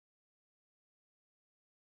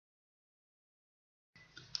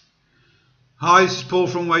Hi, this is Paul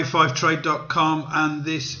from Wave5trade.com, and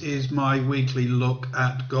this is my weekly look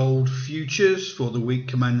at gold futures for the week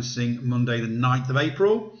commencing Monday the 9th of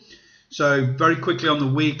April. So very quickly on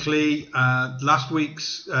the weekly, last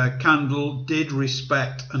week's candle did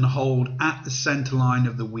respect and hold at the center line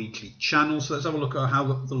of the weekly channel. So let's have a look at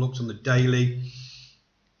how it looks on the daily.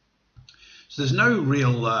 So there's no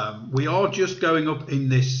real, we are just going up in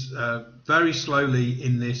this very slowly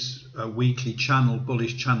in this weekly channel,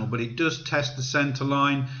 bullish channel, but it does test the center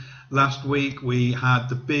line. Last week we had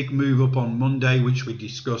the big move up on Monday, which we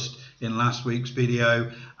discussed in last week's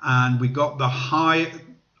video, and we got the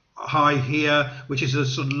high here, which is a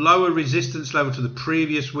sort of lower resistance level to the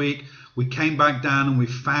previous week. We came back down and we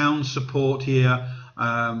found support here.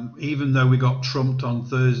 Even though we got trumped on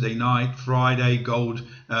Thursday night, Friday gold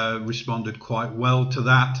responded quite well to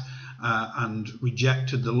that and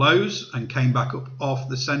rejected the lows and came back up off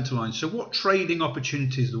the center line. So what trading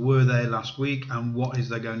opportunities were there last week, and what is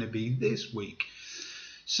there going to be this week?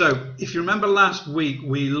 So if you remember last week,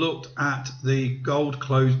 we looked at the gold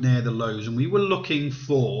closed near the lows, and we were looking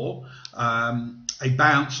for a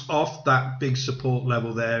bounce off that big support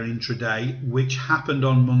level there intraday, which happened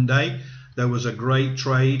on Monday. There was a great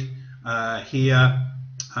trade here,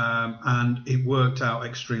 and it worked out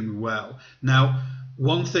extremely well. Now,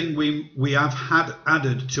 one thing we have had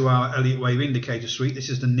added to our Elliott Wave indicator suite, this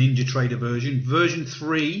is the Ninja Trader version. Version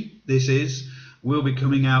 3, will be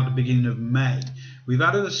coming out at the beginning of May. We've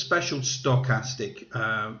added a special stochastic,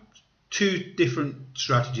 two different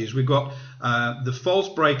strategies. We've got the false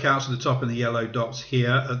breakouts at the top and the yellow dots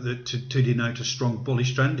here to denote a strong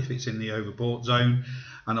bullish trend if it's in the overbought zone,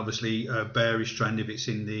 and obviously a bearish trend if it's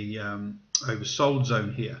in the oversold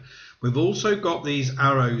zone here. We've also got these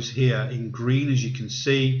arrows here in green, as you can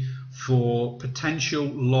see, for potential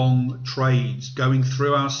long trades going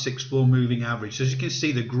through our 6-4 moving average. So as you can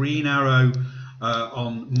see, the green arrow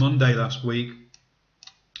on Monday last week,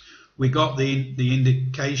 we got the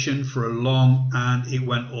indication for a long, and it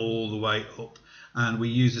went all the way up. And we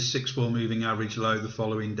use the 6-4 moving average low the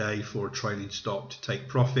following day for a trailing stop to take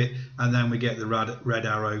profit, and then we get the red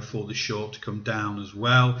arrow for the short to come down as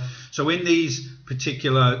well. So in these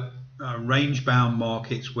particular range bound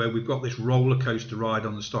markets where we've got this roller coaster ride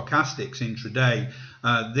on the stochastics intraday,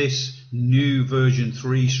 this new version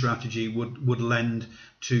 3 strategy would lend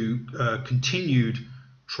to continued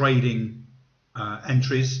trading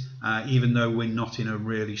entries, even though we're not in a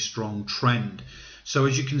really strong trend. So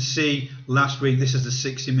as you can see, last week, this is the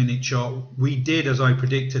 60-minute chart. We did, as I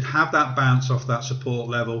predicted, have that bounce off that support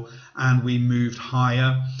level, and we moved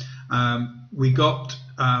higher. We got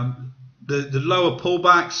the lower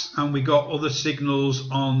pullbacks, and we got other signals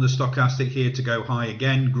on the stochastic here to go high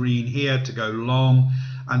again, green here to go long,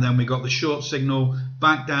 and then we got the short signal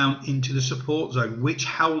back down into the support zone, which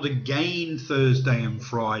held again Thursday and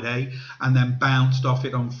Friday, and then bounced off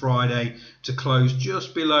it on Friday to close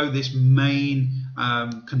just below this main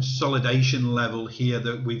consolidation level here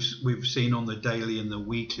that we've seen on the daily and the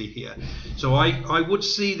weekly here. So I would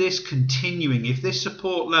see this continuing. If this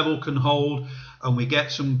support level can hold and we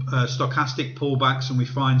get some stochastic pullbacks and we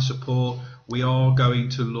find support, we are going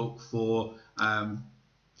to look for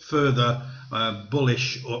further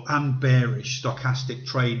bullish and bearish stochastic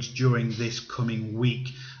trades during this coming week.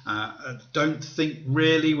 I don't think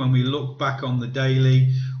really, when we look back on the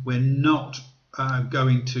daily, we're not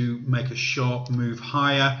going to make a sharp move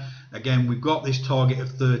higher. Again, we've got this target of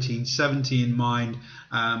 1370 in mind,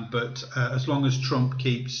 but as long as Trump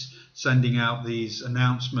keeps sending out these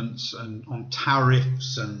announcements and on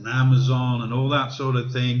tariffs and Amazon and all that sort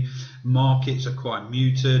of thing, markets are quite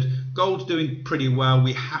muted. Gold's doing pretty well.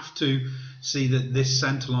 We have to see that this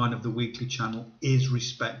center line of the weekly channel is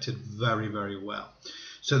respected very, very well.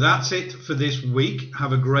 So that's it for this week.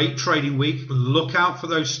 Have a great trading week. Look out for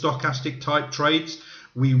those stochastic type trades.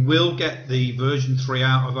 We will get the version 3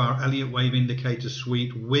 out of our Elliott Wave indicator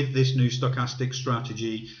suite with this new stochastic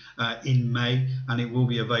strategy in May, and it will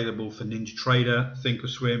be available for Ninja Trader,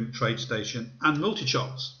 Thinkorswim, TradeStation and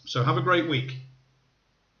Multicharts. So have a great week.